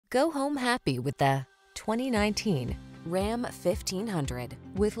Go home happy with the 2019 Ram 1500.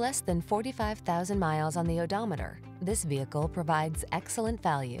 With less than 45,000 miles on the odometer, this vehicle provides excellent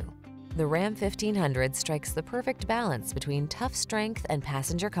value. The Ram 1500 strikes the perfect balance between tough strength and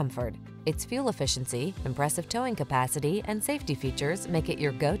passenger comfort. Its fuel efficiency, impressive towing capacity, and safety features make it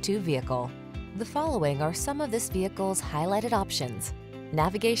your go-to vehicle. The following are some of this vehicle's highlighted options: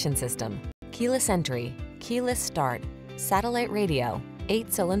 navigation system, keyless entry, keyless start, satellite radio,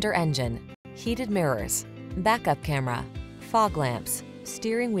 8-cylinder engine, heated mirrors, backup camera, fog lamps,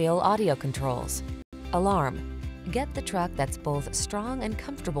 steering wheel audio controls, alarm. Get the truck that's both strong and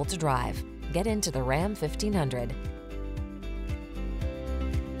comfortable to drive. Get into the Ram 1500.